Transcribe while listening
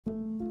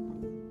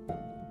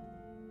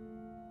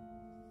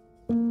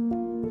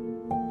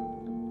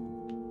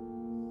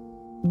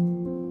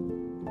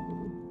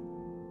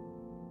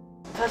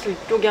사실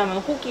이쪽에 하면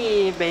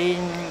호기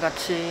메인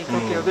같이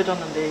그렇게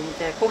여겨졌는데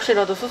이제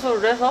혹시라도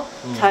수술을 해서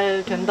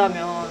잘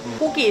된다면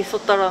호기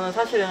있었다라는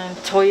사실은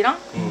저희랑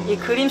이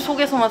그림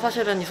속에서만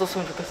사실은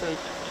있었으면 좋겠어요.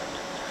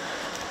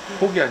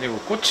 호기 아니고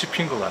꽃이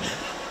핀 것 같네.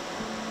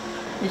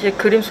 이제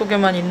그림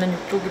속에만 있는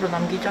육조기로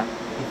남기자.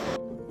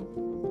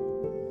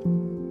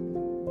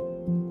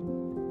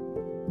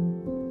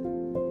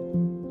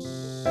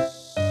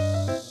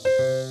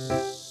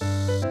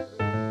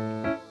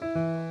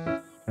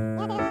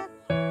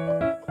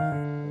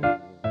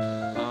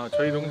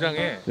 저희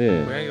농장에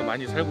네. 고양이가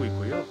많이 살고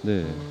있고요.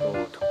 네.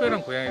 또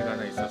특별한 고양이가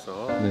하나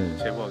있어서 네.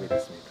 제보하게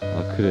됐습니다.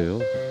 아, 그래요?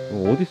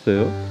 어디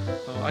있어요?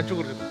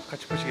 안쪽으로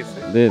같이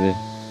보시겠어요? 네네.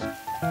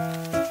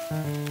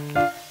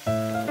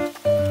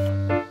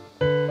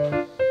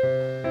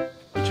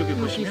 이쪽에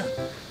보시면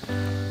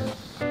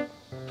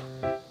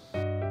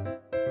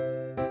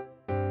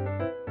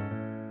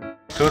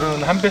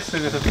둘은 한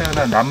뱃속에서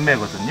태어난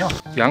남매거든요.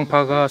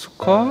 양파가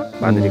수컷,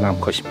 마늘이가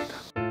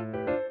암컷입니다.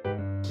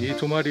 이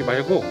두 마리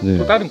말고 네.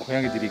 또 다른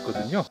고양이들이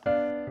있거든요.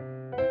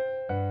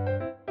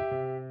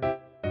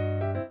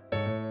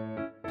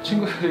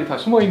 친구들이 다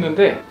숨어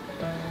있는데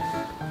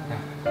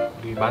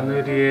우리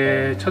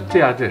마늘이의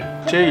첫째 아들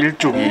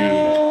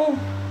제1쪽이,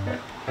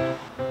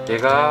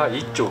 얘가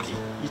이쪽이.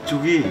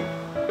 이쪽이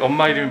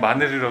엄마 이름이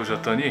마늘이라고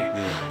줬더니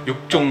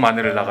육종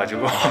마늘을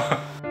낳아가지고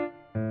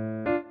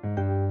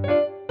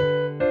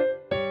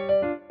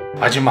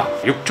마지막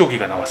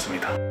육조기가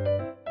나왔습니다.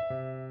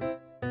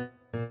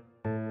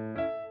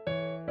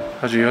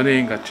 아주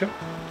연예인 같죠?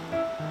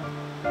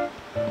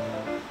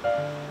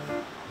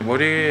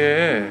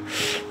 머리에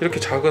이렇게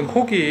작은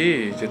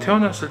혹이 이제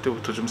태어났을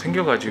때부터 좀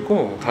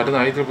생겨가지고 다른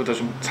아이들보다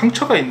좀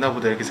상처가 있나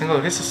보다 이렇게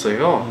생각을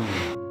했었어요.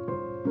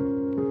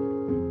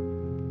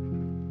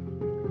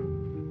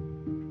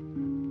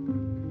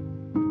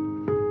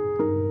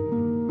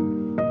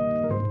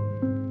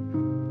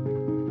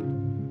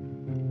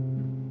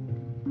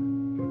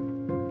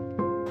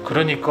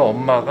 그러니까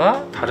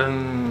엄마가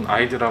다른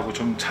아이들하고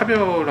좀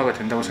차별화가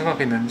된다고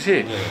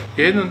생각했는지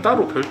얘는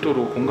따로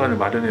별도로 공간을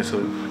마련해서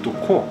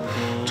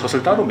놓고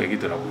젖을 따로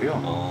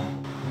먹이더라고요.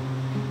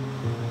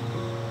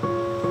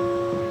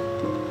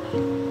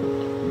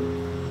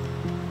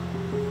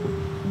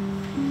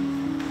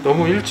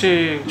 너무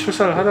일찍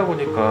출산을 하다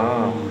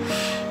보니까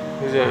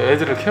이제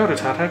애들을 케어를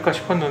잘 할까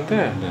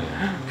싶었는데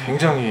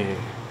굉장히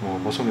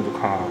모성애도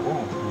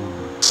강하고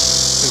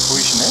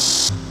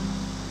보이시네?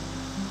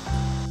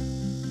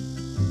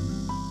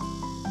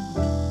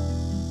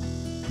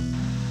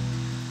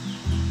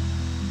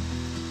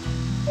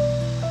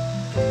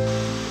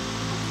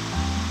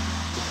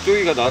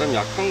 육조기가 나름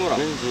약한 걸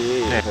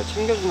아는지 네. 잘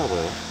챙겨주나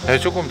봐요. 네,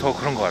 조금 더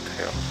그런 것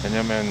같아요.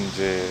 왜냐면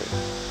이제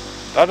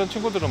다른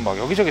친구들은 막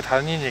여기저기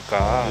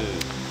다니니까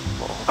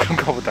뭐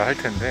그런가 보다 할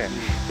텐데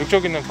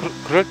육조기는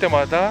그럴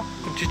때마다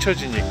좀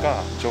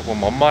지쳐지니까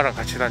조금 엄마랑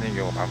같이 다니는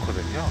경우가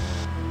많거든요.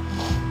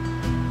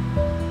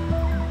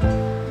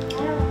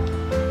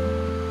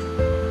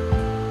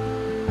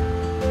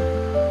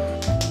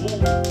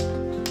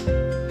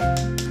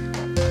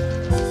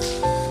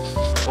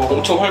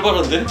 엄청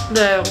활발한데?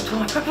 네,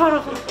 엄청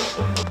활발하고.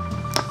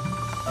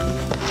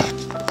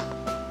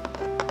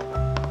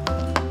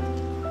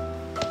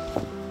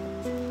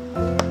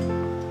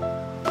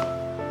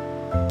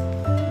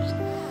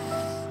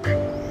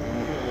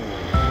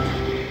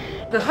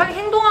 근데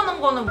행동하는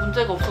거는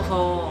문제가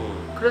없어서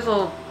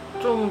그래서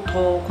좀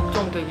더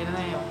걱정되긴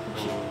해요.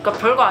 혹시 그러니까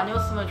별거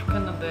아니었으면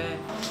좋겠는데.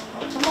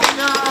 밥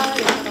먹자,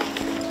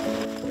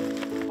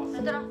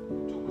 얘들아.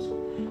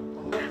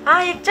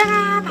 아,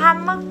 육정아, 밥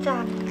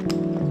먹자.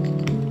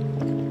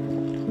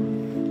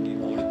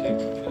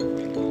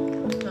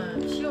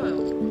 네,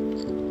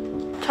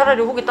 쉬워요.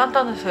 차라리 혹이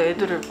단단해서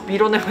애들을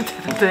밀어내면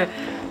되는데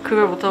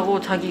그걸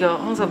못하고 자기가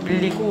항상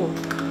밀리고.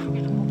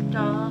 여기 좀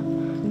먹자.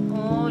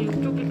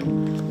 육쪽이도.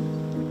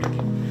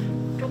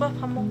 육쪽아,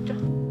 밥 먹자.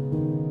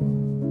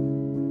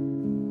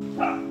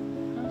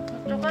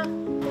 육쪽아.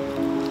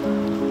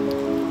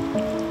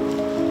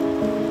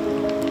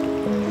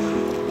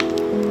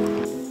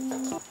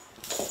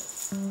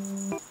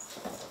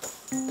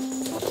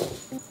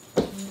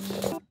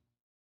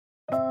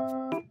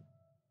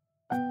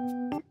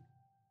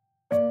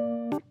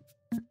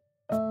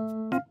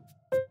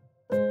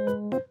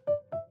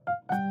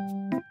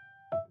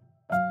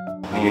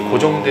 이게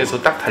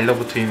고정돼서 딱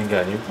달려붙어 있는 게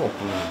아니고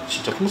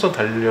진짜 풍선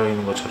달려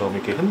있는 것처럼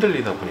이렇게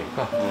흔들리다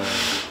보니까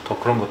더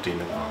그런 것도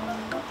있는 것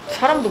같아요.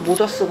 사람도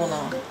모자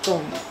쓰거나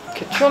좀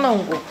이렇게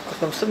튀어나온 거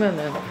가끔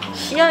쓰면은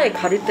시야에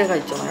가릴 때가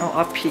있잖아요,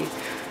 앞이.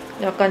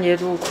 약간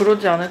얘도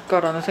그러지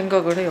않을까라는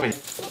생각을 해요.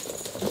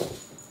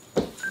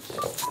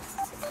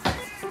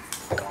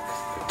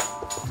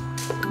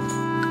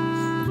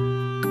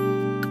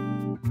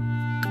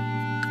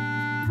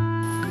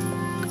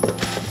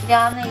 이제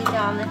안 해, 이제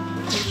안 해.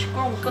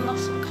 시끄러운 거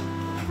끝났어.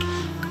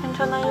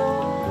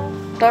 괜찮아요.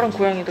 다른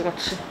고양이들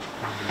같이.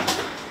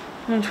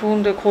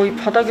 좋은데 거의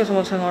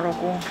바닥에서만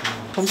생활하고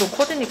점점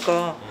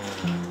커지니까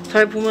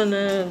잘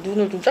보면은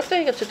눈을 좀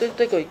짝짝이 같이 뜰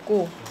때가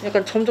있고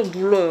약간 점점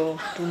눌러요,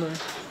 눈을.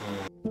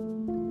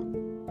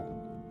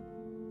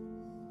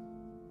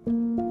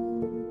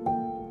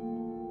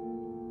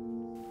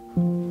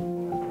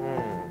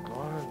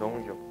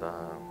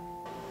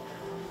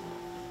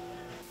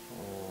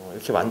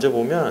 이렇게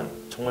만져보면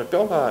정말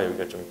뼈가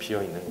여기가 좀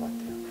비어 있는 것 같아요.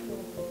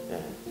 예,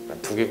 그러니까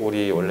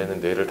두개골이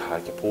원래는 뇌를 다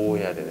이렇게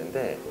보호해야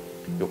되는데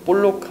요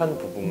볼록한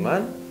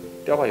부분만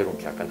뼈가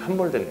이렇게 약간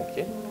함몰된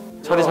느낌?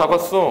 자리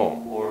잡았어.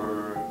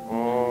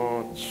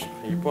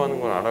 이뻐하는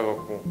건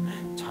알아갖고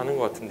자는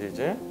것 같은데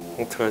이제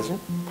어떡하지?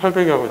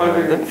 800이 하고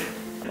자는데?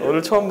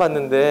 오늘 처음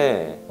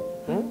봤는데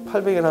응?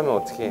 800일 하면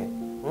어떡해?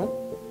 응?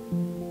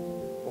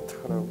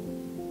 어떡하라고?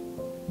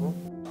 응?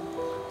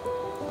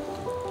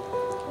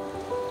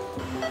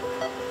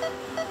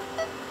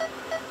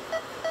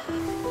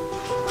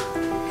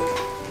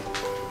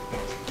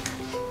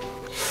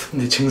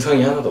 근데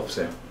증상이 하나도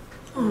없어요.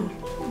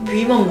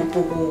 위만 못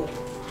보고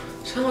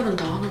생활은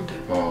다 하는데.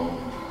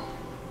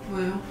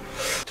 왜요?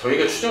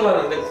 저희가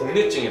추정하는데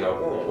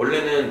공뇌증이라고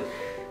원래는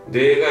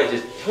뇌가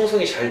이제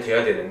형성이 잘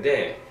돼야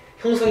되는데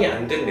형성이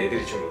안 된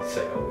뇌들이 좀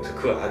있어요. 그래서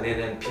그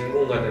안에는 빈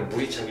공간은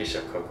물이 차기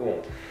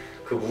시작하고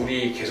그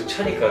물이 계속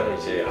차니까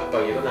이제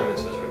압박이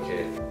일어나면서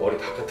저렇게 머리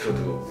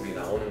바깥으로도 물이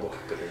나오는 것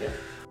같거든요.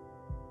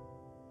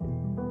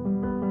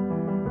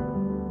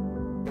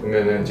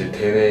 보면은 이제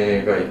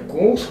대뇌가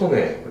있고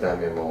소뇌,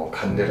 그다음에 뭐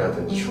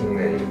간뇌라든지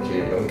중뇌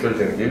이렇게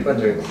연결되는 게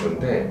일반적인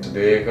구조인데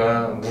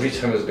뇌가 물이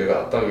차면서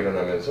뇌가 압박이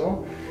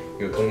일어나면서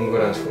이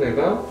동그란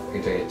소뇌가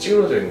굉장히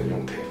찌그러져 있는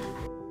형태예요.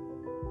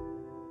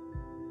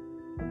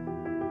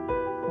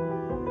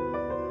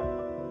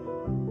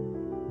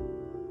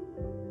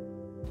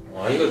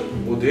 아이가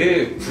뭐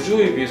뇌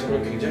구조에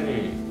비해서는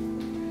굉장히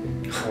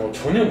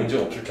전혀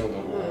문제가 없을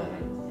정도로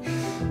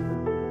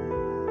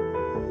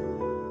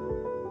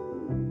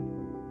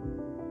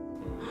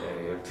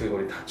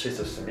두개골이 닫혀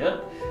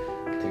있었으면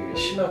되게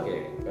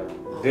심하게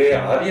뇌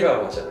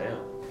압이라고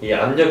하잖아요. 이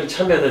압력이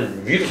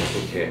차면은 위로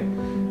이렇게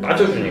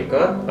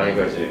빠져주니까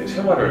아이가 이제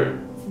생활을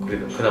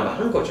그래도 그나마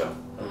하는 거죠.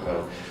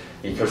 그러니까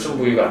이 결손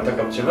부위가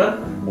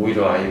안타깝지만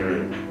오히려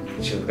아이를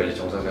지금까지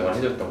정상생활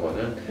해줬던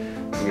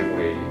거는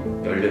두개골이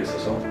열려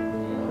있어서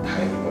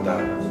다행인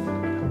거다라는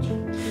생각을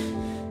하죠.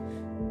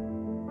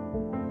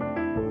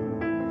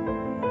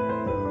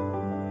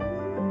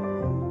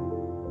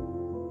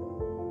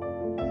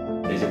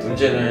 이제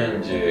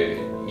문제는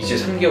이제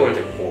 3개월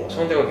됐고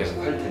성대가 계속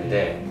할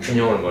텐데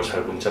균형을 뭐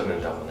잘 못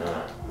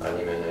잡는다거나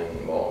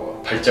아니면은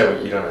뭐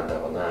발작이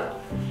일어난다거나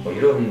뭐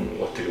이런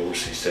것들이 올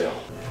수 있어요.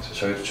 그래서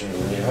저희도 좀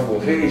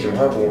논의하고 회의 좀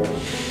하고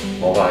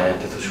뭐가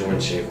아이한테 더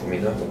좋은지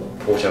고민하고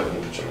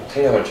보호자분도 좀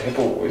생각을 좀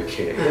해보고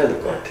이렇게 해야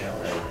될 것 같아요.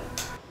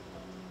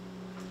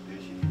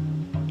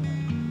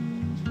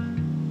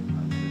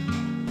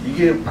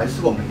 이게 알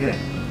수가 없는 게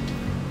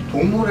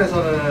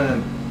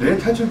동물에서는 뇌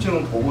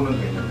탈출증은 보고는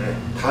돼 있는데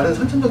다른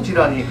선천적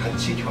질환이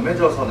같이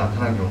겸해져서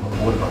나타나는 경우가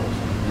보고는 가고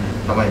없어요.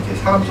 다만 이제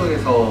사람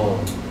속에서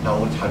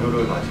나온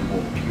자료를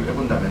가지고 비교해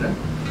본다면은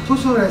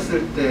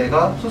수술했을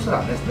때가 수술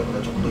안 했을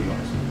때보다 조금 더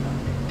위험했습니다.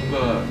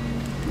 뭔가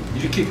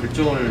이렇게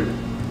결정을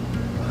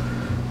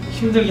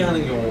힘들게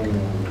하는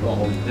경우가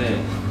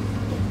없는데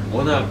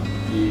워낙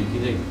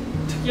굉장히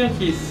특이한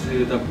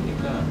케이스다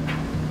보니까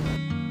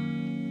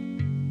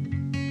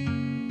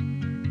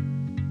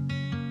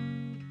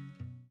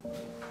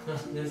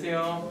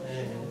안녕하세요.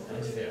 네,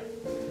 앉으세요.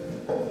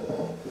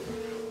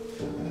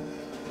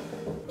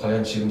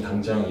 과연 지금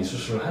당장 이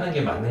수술을 하는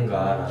게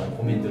맞는가라는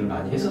고민들을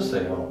많이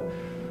했었어요.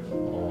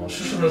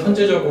 수술을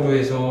선제적으로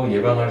해서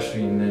예방할 수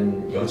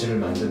있는 여지를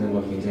만드는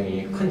건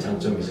굉장히 큰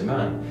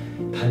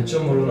장점이지만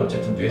단점으로는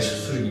어쨌든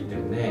뇌수술이기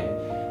때문에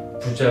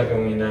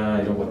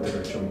부작용이나 이런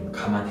것들을 좀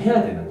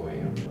감안해야 되는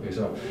거예요.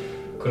 그래서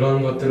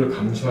그런 것들을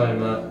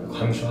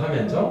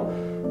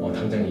감수하면서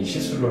당장 이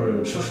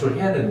수술을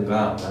해야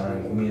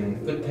되는가라는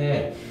고민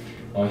끝에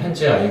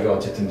현재 아이가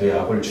어쨌든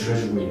뇌압을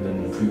줄여주고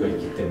있는 부위가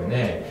있기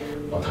때문에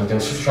당장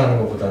수술하는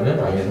것보다는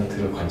아이의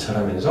상태를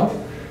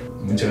관찰하면서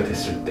문제가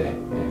됐을 때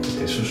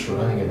그때 수술을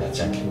하는 게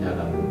낫지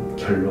않겠냐라는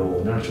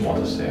결론을 좀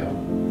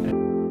얻었어요.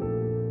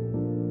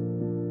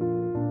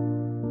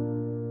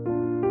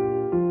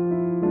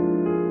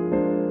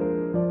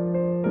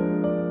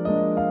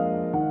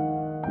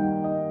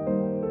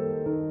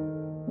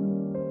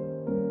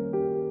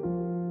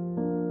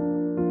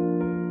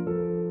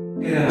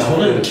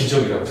 저는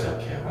기적이라고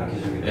생각해요.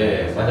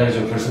 네, 만약에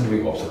저 결손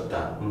부위가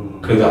없었다.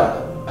 그래도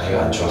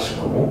아이가 안 좋았을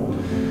거고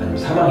아니면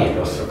사망에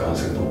이르렀을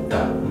가능성이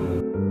높다.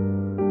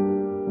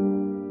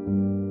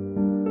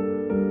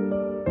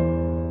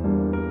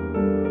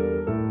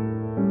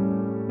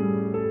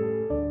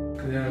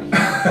 그냥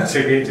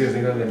제 개인적인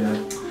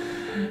생각에는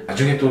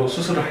나중에 또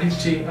수술을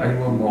할지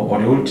아니면 뭐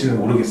어려울지는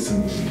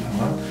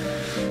모르겠습니다만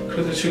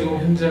그래도 지금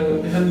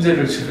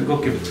현재를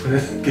즐겁게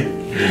보내는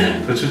게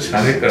더 좋지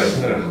않을까라는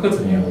생각을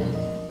하거든요.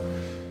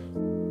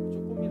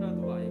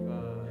 조금이라도 아이가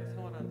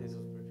생활하는 데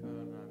있어서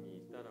불편함이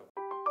있다라고.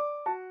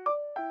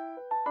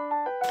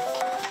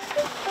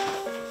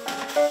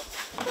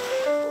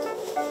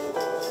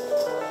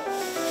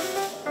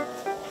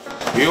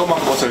 위험한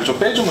것을 좀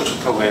빼주면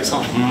좋다고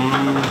해서 좀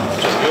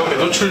위험에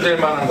노출될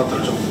만한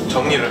것들을 좀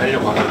정리를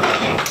하려고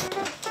하거든요.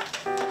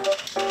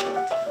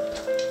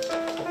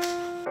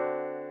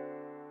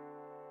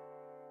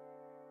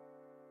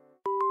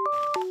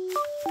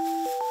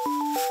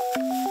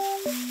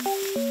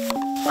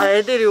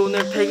 애들이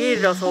오늘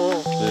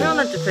 100일이라서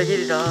태어난 지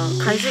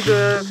 100일이라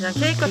간식을 그냥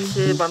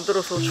케이크같이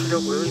만들어서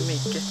주려고요, 의미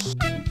있게.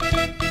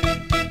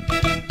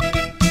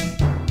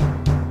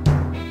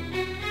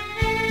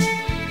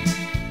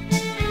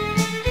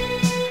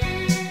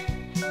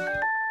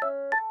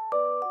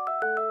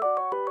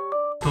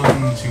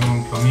 어떤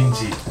지금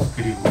병인지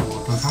그리고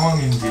어떤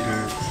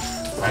상황인지를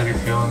알게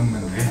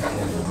되었는데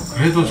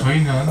그래도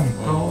저희는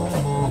또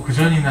뭐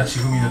그전이나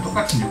지금이나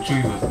똑같은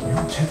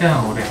욕족이거든요.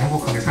 최대한 오래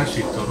행복하게 살 수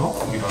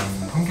있도록 이런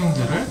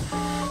환경들을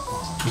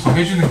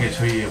조성해주는 게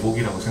저희의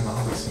목이라고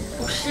생각하고 있습니다.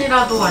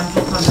 혹시라도 안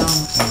좋다면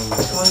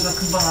저희가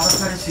금방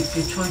알아차릴 수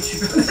있게 저희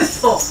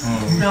주변에서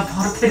그냥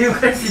바로 데리고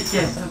갈 수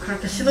있게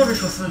그렇게 신호를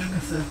줬으면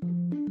좋겠어요.